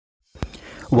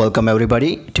Welcome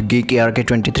everybody to Geek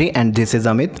ARK23, and this is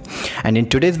Amit, and in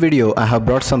today's video I have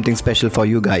brought something special for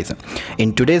you guys.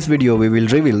 In today's video we will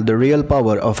reveal the real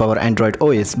power of our Android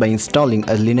OS by installing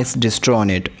a Linux distro on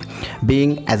it.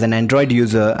 Being as an Android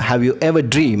user, have you ever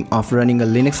dreamed of running a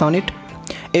Linux on it?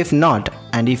 If not,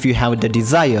 and if you have the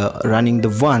desire running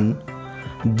the one,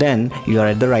 then you are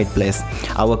at the right place.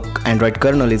 Our Android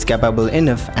kernel is capable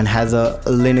enough and has a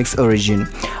Linux origin.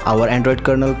 Our Android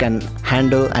kernel can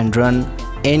handle and run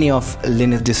any of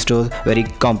Linux distros very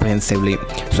comprehensively.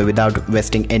 So without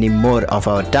wasting any more of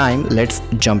our time, let's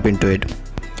jump into it.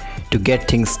 To get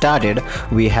things started,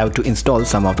 we have to install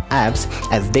some of apps,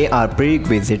 as they are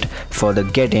prerequisite for the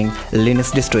getting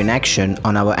Linux distro in action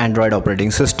on our Android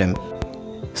operating system.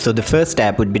 So the first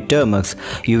app would be Termux.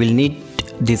 You will need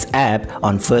this app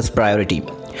on first priority.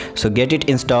 So get it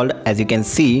installed. As you can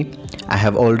see, I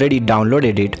have already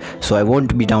downloaded it, so I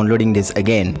won't be downloading this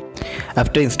again.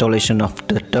 After installation of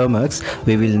the Termux,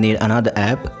 we will need another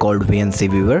app called VNC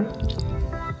Viewer.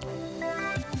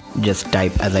 Just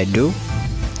type as I do,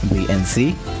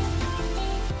 VNC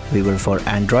Viewer for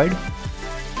Android.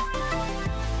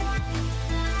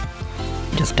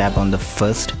 Just tap on the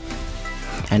first,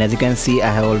 and as you can see,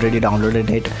 I have already downloaded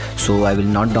it, so I will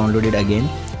not download it again.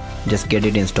 Just get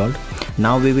it installed.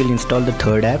 Now we will install the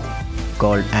third app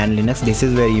called Linux. This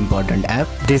is very important app.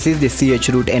 This is the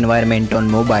chroot environment on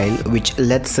mobile, which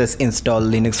lets us install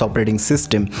Linux operating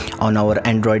system on our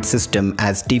Android system,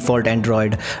 as default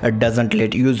Android doesn't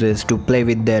let users to play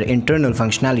with their internal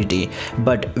functionality.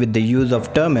 But with the use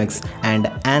of Termux and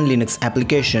Linux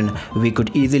application, we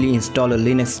could easily install a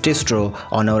Linux distro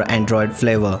on our Android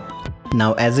flavor.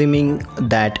 Now, assuming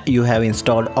that you have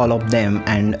installed all of them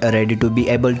and are ready to be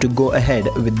able to go ahead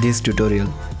with this tutorial,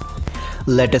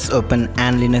 let us open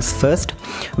Linux first.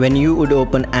 When you would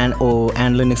open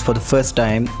Linux for the first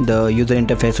time, the user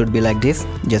interface would be like this.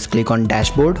 Just click on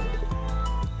dashboard,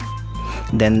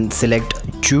 then select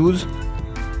choose,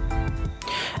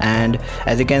 and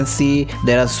as you can see,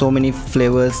 there are so many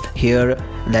flavors here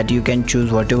that you can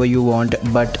choose whatever you want.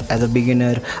 But as a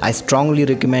beginner, I strongly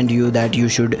recommend you that you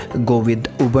should go with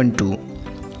Ubuntu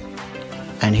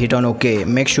and hit on OK.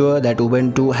 Make sure that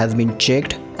Ubuntu has been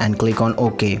checked and click on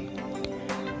OK.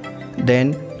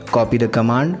 Then copy the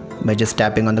command by just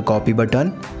tapping on the copy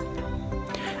button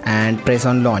and press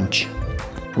on launch.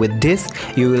 With this,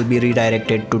 you will be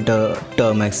redirected to the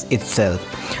Termux itself.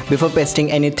 Before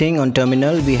pasting anything on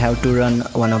terminal, we have to run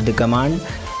one of the command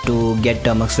to get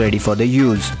Termux ready for the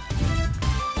use.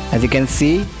 As you can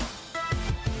see,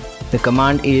 the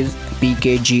command is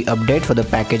pkg update for the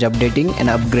package updating and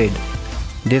upgrade.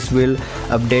 This will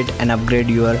update and upgrade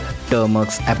your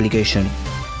Termux application.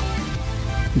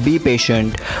 Be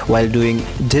patient while doing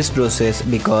this process,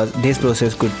 because this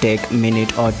process could take a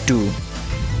minute or two.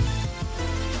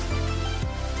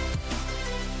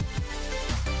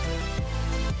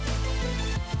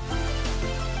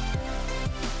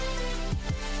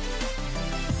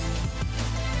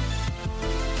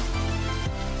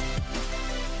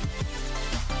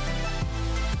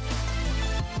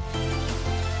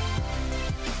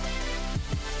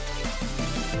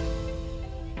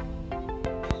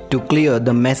 To clear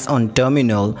the mess on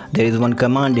terminal, there is one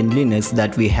command in Linux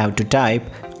that we have to type: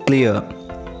 clear.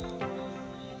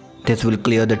 This will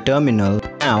clear the terminal.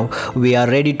 Now we are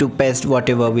ready to paste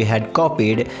whatever we had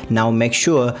copied. Now make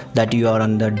sure that you are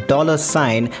on the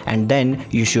 $sign, and then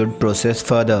you should process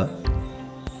further.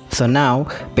 So now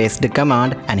paste the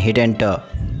command and hit enter.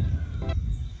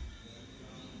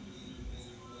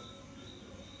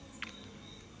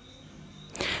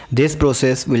 This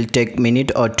process will take a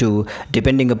minute or two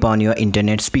depending upon your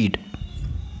internet speed.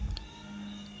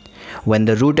 When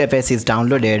the rootfs is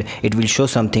downloaded, it will show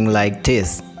something like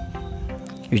this.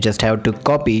 You just have to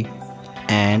copy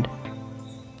and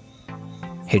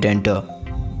hit enter.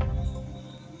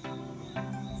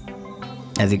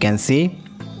 As you can see,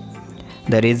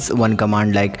 there is one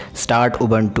command like start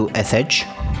ubuntu sh.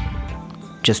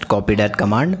 Just copy that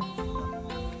command.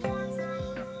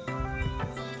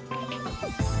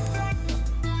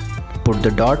 Put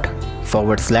the //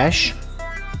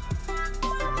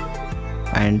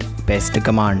 and paste the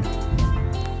command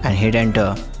and hit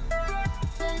enter.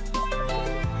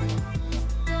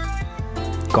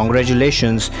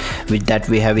 Congratulations, with that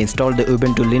we have installed the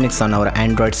Ubuntu Linux on our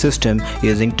Android system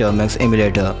using Termux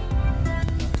Emulator.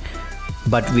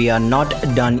 But we are not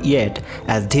done yet,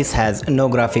 as this has no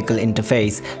graphical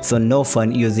interface, so no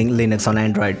fun using Linux on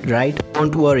Android, right?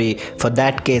 Don't worry, for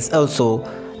that case also,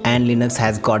 Linux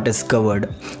has got us covered.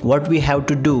 What we have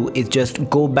to do is just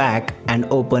go back and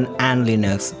open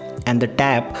Linux and the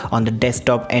tap on the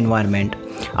desktop environment.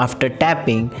 After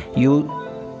tapping, you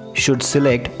should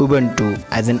select Ubuntu,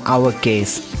 as in our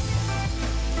case.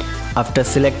 After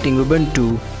selecting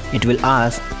Ubuntu, it will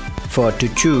ask for to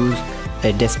choose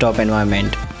a desktop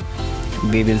environment.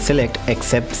 We will select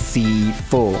accept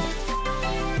C4.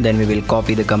 Then we will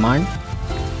copy the command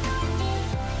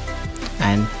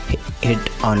and hit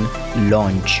on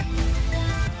launch.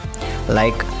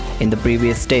 Like in the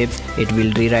previous steps, it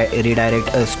will redirect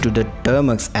us to the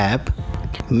Termux app.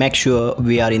 Make sure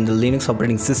we are in the Linux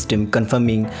operating system,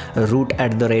 confirming root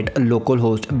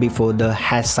 @localhost before the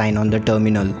hash sign on the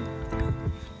terminal.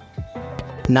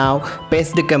 Now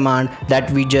paste the command that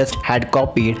we just had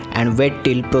copied and wait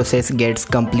till process gets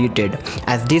completed,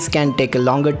 as this can take a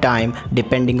longer time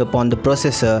depending upon the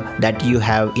processor that you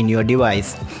have in your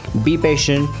device. Be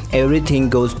patient, everything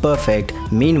goes perfect.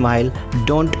 Meanwhile,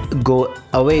 don't go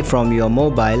away from your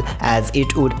mobile, as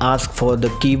it would ask for the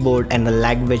keyboard and the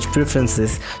language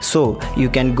preferences, so you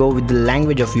can go with the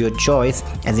language of your choice,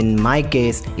 as in my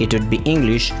case it would be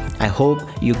English. I hope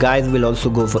you guys will also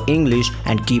go for English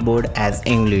and keyboard as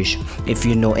English. If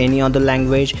you know any other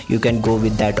language, you can go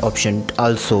with that option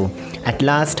also. At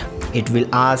last, it will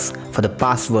ask for the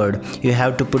password. You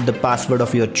have to put the password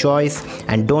of your choice,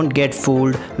 and don't get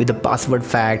fooled with the password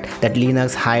fact that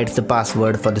Linux hides the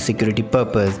password for the security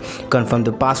purpose. Confirm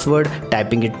the password,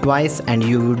 typing it twice, and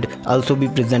you would also be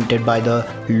presented by the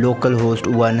localhost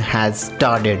one has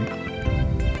started.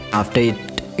 After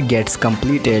it gets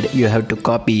completed, you have to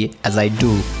copy as I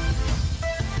do.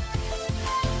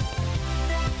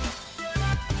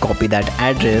 Copy that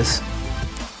address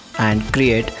and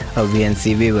create a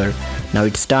VNC viewer. Now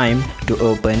it's time to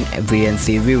open a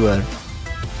VNC viewer.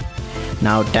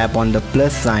 Now tap on the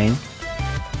plus sign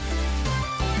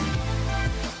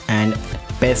and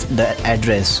paste the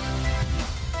address.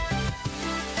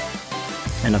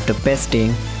 And after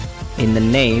pasting, in the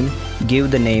name, give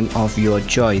the name of your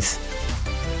choice.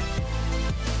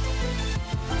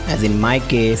 As in my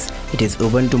case, it is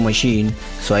Ubuntu machine,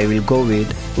 so I will go with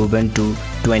Ubuntu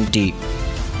 20.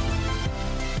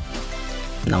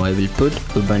 Now I will put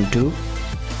Ubuntu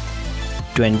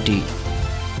 20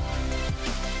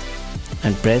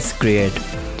 and press create.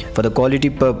 For the quality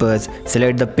purpose,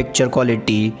 select the picture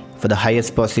quality for the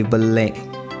highest possible length.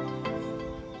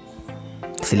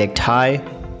 Select high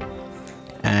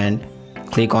and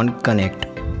click on connect.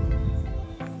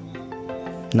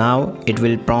 Now it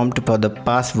will prompt for the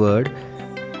password.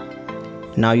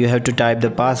 Now you have to type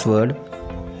the password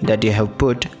that you have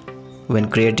put when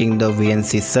creating the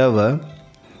VNC server.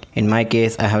 In my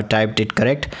case, I have typed it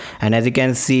correct, and as you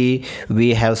can see,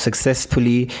 we have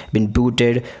successfully been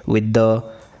booted with the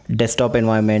desktop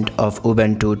environment of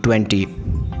Ubuntu 20.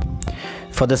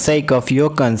 For the sake of your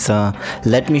concern,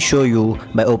 let me show you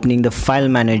by opening the file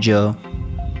manager.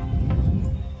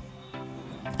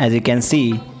 As you can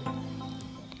see,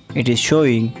 it is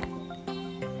showing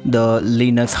the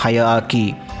Linux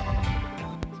hierarchy.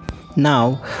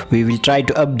 Now we will try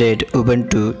to update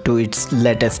Ubuntu to its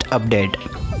latest update.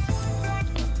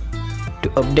 To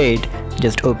update,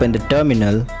 just open the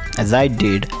terminal as I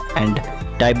did and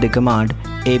type the command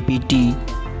apt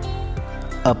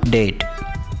update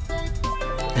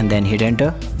and then hit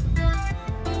enter.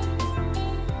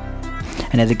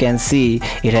 And as you can see,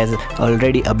 it has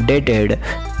already updated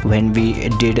when we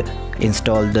did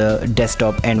install the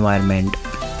desktop environment.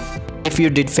 If you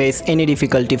did face any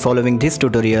difficulty following this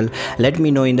tutorial, let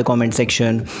me know in the comment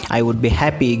section. I would be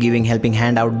happy giving helping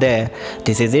hand out there.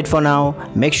 This is it for now.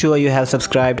 Make sure you have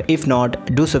subscribed. If not,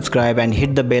 do subscribe and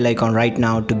hit the bell icon right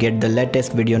now to get the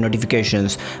latest video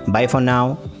notifications. Bye for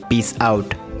now. Peace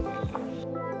out.